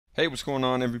Hey, what's going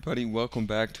on, everybody? Welcome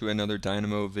back to another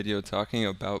Dynamo video talking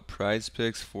about prize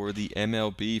picks for the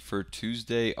MLB for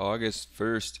Tuesday, August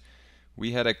 1st.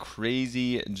 We had a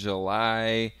crazy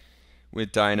July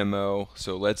with Dynamo,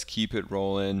 so let's keep it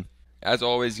rolling. As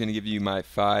always, going to give you my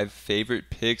 5 favorite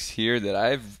picks here that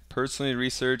I've personally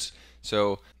researched.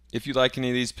 So if you like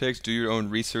any of these picks, do your own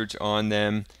research on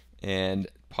them and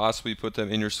possibly put them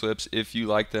in your slips if you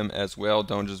like them as well.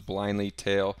 Don't just blindly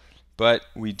tail. But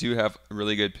we do have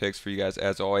really good picks for you guys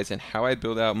as always. And how I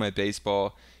build out my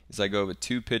baseball is I go with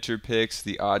 2 pitcher picks,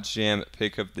 the odds jam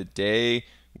pick of the day,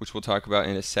 which we'll talk about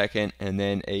in a second, and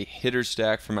then a hitter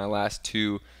stack for my last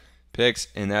 2 picks.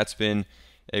 And that's been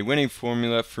a winning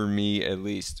formula for me at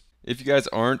least. If you guys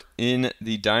aren't in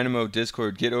the Dynamo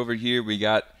Discord, get over here. We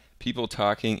got people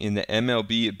talking in the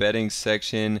MLB betting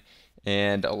section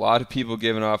and a lot of people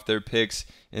giving off their picks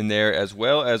in there as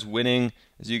well as winning.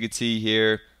 As you can see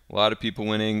here, a lot of people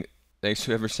winning. Thanks to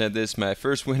whoever said this. My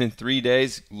first win in 3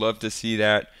 days. Love to see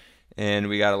that. And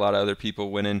we got a lot of other people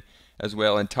winning as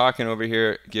well and talking over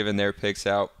here, giving their picks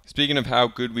out. Speaking of how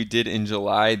good we did in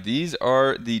July, these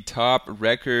are the top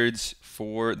records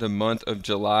for the month of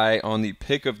July on the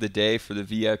pick of the day for the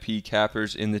VIP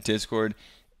cappers in the Discord.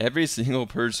 Every single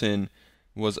person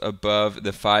was above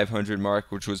the 500 mark,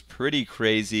 which was pretty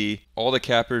crazy. All the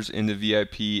cappers in the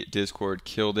VIP Discord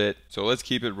killed it. So let's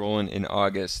keep it rolling in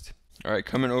August. All right,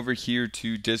 coming over here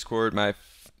to Discord,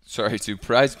 to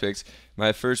Prize Picks.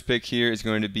 My first pick here is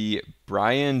going to be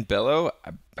Brian Bello.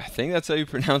 I think that's how you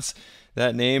pronounce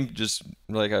that name, just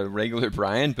like a regular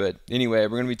Brian. But anyway,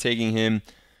 we're going to be taking him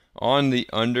on the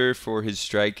under for his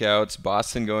strikeouts.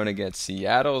 Boston going against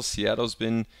Seattle. Seattle's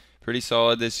been pretty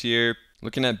solid this year.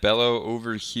 Looking at Bello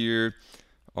over here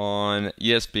on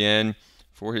ESPN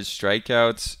for his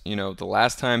strikeouts, the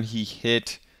last time he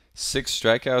hit 6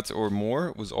 strikeouts or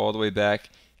more was all the way back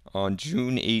on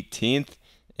June 18th,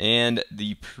 and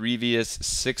the previous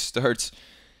 6 starts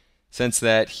since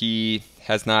that he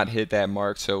has not hit that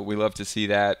mark, so we love to see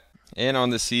that. And on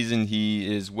the season,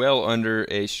 he is well under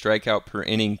a strikeout per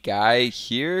inning guy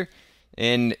here,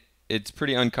 and it's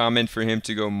pretty uncommon for him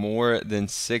to go more than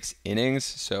 6 innings,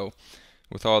 so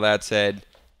with all that said,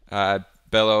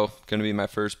 Bello going to be my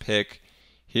first pick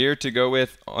here to go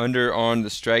with under on the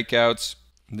strikeouts.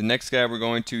 The next guy we're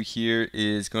going to here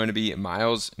is going to be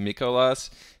Miles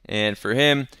Mikolas, and for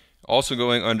him, also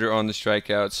going under on the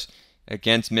strikeouts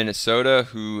against Minnesota,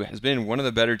 who has been one of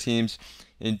the better teams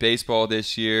in baseball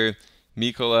this year.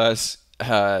 Mikolas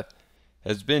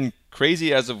has been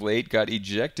crazy as of late, got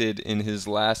ejected in his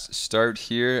last start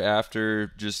here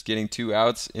after just getting 2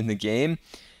 outs in the game.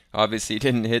 Obviously, he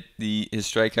didn't hit his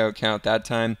strikeout count that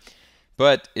time.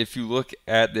 But if you look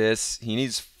at this, he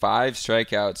needs 5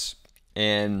 strikeouts.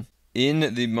 And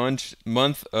in the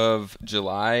month of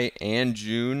July and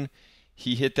June,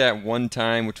 he hit that one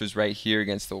time, which was right here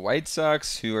against the White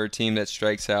Sox, who are a team that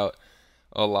strikes out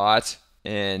a lot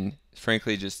and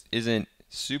frankly just isn't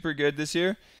super good this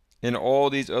year. In all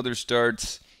these other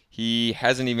starts, he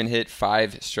hasn't even hit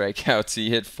 5 strikeouts. He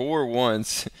hit 4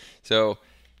 once. So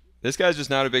this guy's just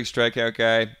not a big strikeout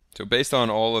guy. So based on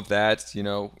all of that,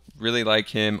 really like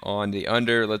him on the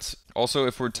under. Let's also,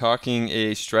 if we're talking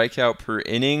a strikeout per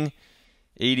inning,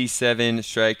 87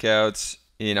 strikeouts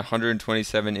in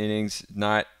 127 innings,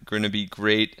 not going to be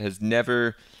great. Has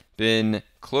never been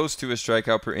close to a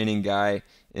strikeout per inning guy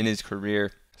in his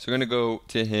career. So we're going to go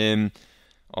to him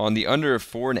on the under of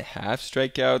 4.5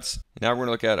 strikeouts. Now we're going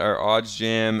to look at our odds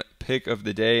jam pick of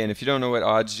the day. And if you don't know what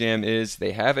odds jam is,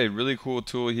 they have a really cool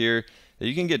tool here that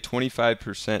you can get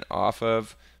 25% off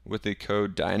of with the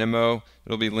code Dynamo.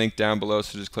 It'll be linked down below,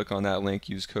 so just click on that link,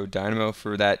 use code Dynamo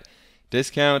for that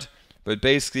discount. But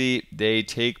basically, they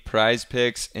take Prize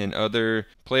Picks and other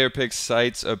player pick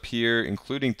sites up here,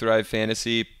 including Thrive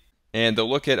Fantasy, and they'll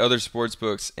look at other sports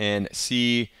books and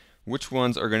see which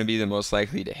ones are going to be the most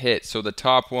likely to hit. So the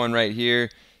top one right here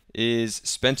is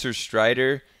Spencer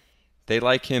Strider. They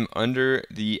like him under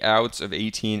the outs of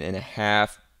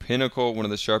 18.5. Pinnacle, one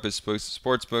of the sharpest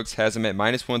sports books, has him at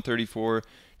 -134.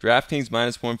 DraftKings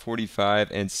 -145,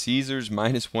 and Caesars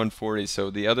 -140. So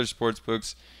the other sports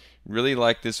books really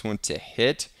like this one to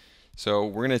hit. So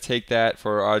we're going to take that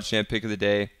for our odds jam pick of the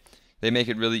day. They make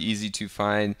it really easy to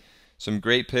find some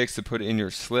great picks to put in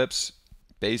your slips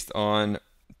based on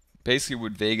basically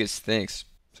what Vegas thinks.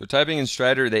 So typing in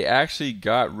Strider, they actually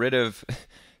got rid of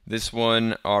this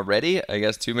one already. I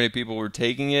guess too many people were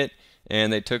taking it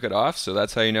and they took it off. So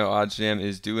that's how you know OddsJam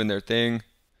is doing their thing.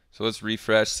 So let's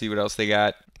refresh, see what else they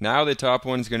got. Now the top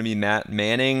one is going to be Matt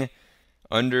Manning,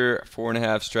 under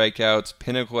 4.5 strikeouts.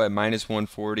 Pinnacle at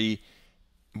 -140.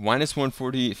 minus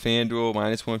 140 FanDuel,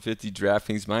 minus 150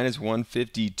 DraftKings, minus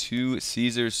 152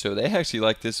 Caesars. So they actually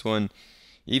like this one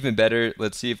even better.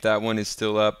 Let's see if that one is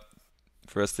still up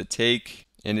for us to take.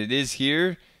 And it is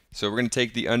here. So we're going to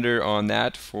take the under on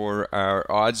that for our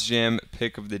Odds Jam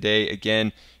pick of the day.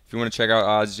 Again, if you want to check out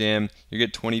Odds Jam, you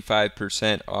get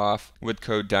 25% off with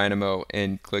code Dynamo,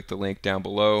 and click the link down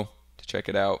below to check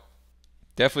it out.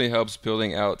 Definitely helps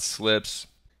building out slips.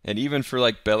 And even for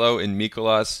like Bello and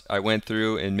Mikolas, I went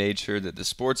through and made sure that the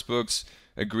sports books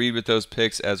agreed with those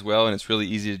picks as well, and it's really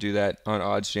easy to do that on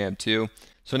Odds Jam too.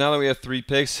 So now that we have 3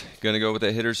 picks, going to go with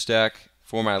a hitter stack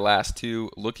for my last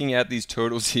 2. Looking at these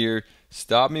totals here,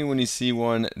 stop me when you see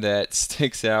one that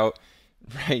sticks out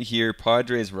right here.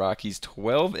 Padres Rockies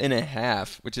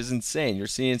 12.5, which is insane. You're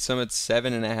seeing some at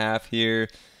 7.5 here.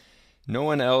 No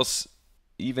one else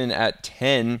even at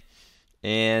 10.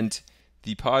 And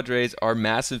the Padres are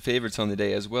massive favorites on the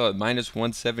day as well at minus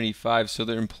 175. So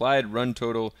their implied run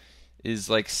total is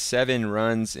like 7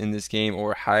 runs in this game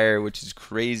or higher, which is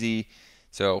crazy.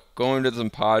 So going to some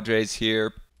Padres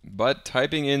here. But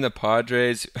typing in the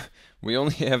Padres, we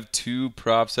only have 2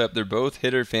 props up. They're both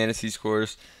hitter fantasy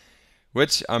scores,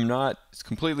 which I'm not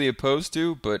completely opposed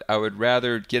to, but I would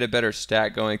rather get a better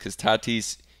stat going because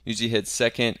Tatis usually hits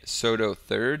second, Soto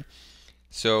third.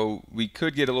 So we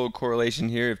could get a little correlation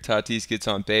here. If Tatis gets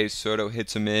on base, Soto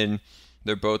hits him in.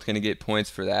 They're both going to get points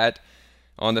for that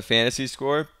on the fantasy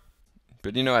score.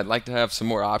 But you know, I'd like to have some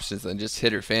more options than just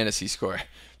hitter fantasy score.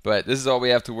 But this is all we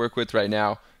have to work with right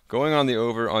now. Going on the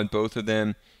over on both of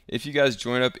them. If you guys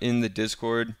join up in the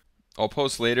Discord, I'll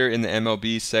post later in the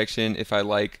MLB section if I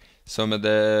like some of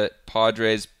the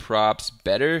Padres props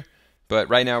better. But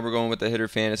right now we're going with the hitter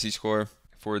fantasy score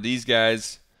for these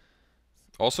guys.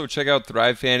 Also check out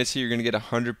Thrive Fantasy. You're going to get a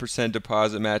 100%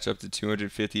 deposit match up to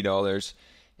 $250.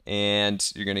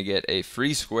 And you're going to get a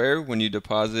free square when you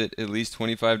deposit at least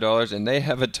 $25. And they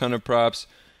have a ton of props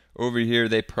over here.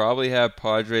 They probably have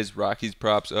Padres Rockies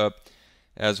props up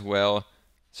as well.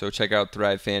 So check out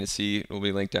Thrive Fantasy. It will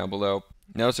be linked down below.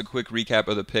 Now it's a quick recap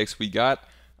of the picks. We got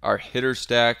our hitter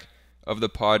stack of the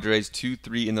Padres,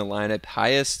 2-3 in the lineup.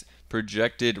 Highest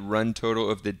projected run total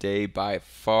of the day by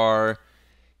far.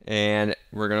 And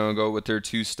we're going to go with their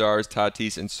 2 stars,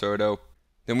 Tatis and Soto.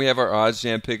 Then we have our Odds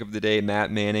Jam pick of the day,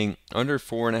 Matt Manning. Under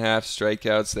 4.5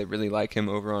 strikeouts. They really like him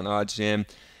over on Odds Jam.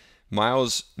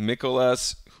 Miles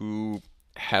Mikolas, who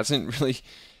hasn't really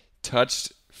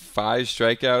touched 5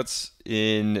 strikeouts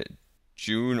in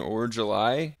June or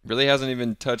July. Really hasn't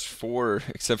even touched 4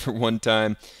 except for one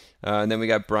time. And then we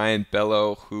got Brian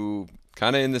Bello, who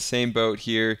kind of in the same boat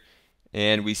here.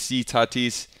 And we see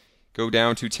Tatis go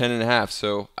down to 10.5.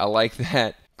 So I like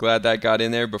that. Glad that got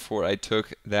in there before I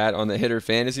took that on the hitter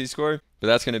fantasy score. But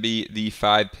that's going to be the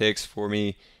 5 picks for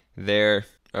me there.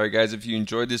 All right, guys, if you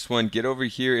enjoyed this one, get over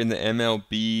here in the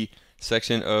MLB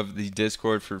section of the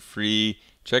Discord for free.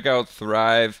 Check out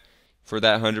Thrive for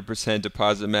that 100%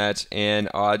 deposit match and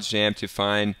Odds Jam to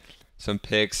find some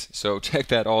picks. So check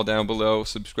that all down below.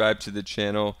 Subscribe to the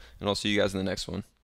channel, and I'll see you guys in the next one.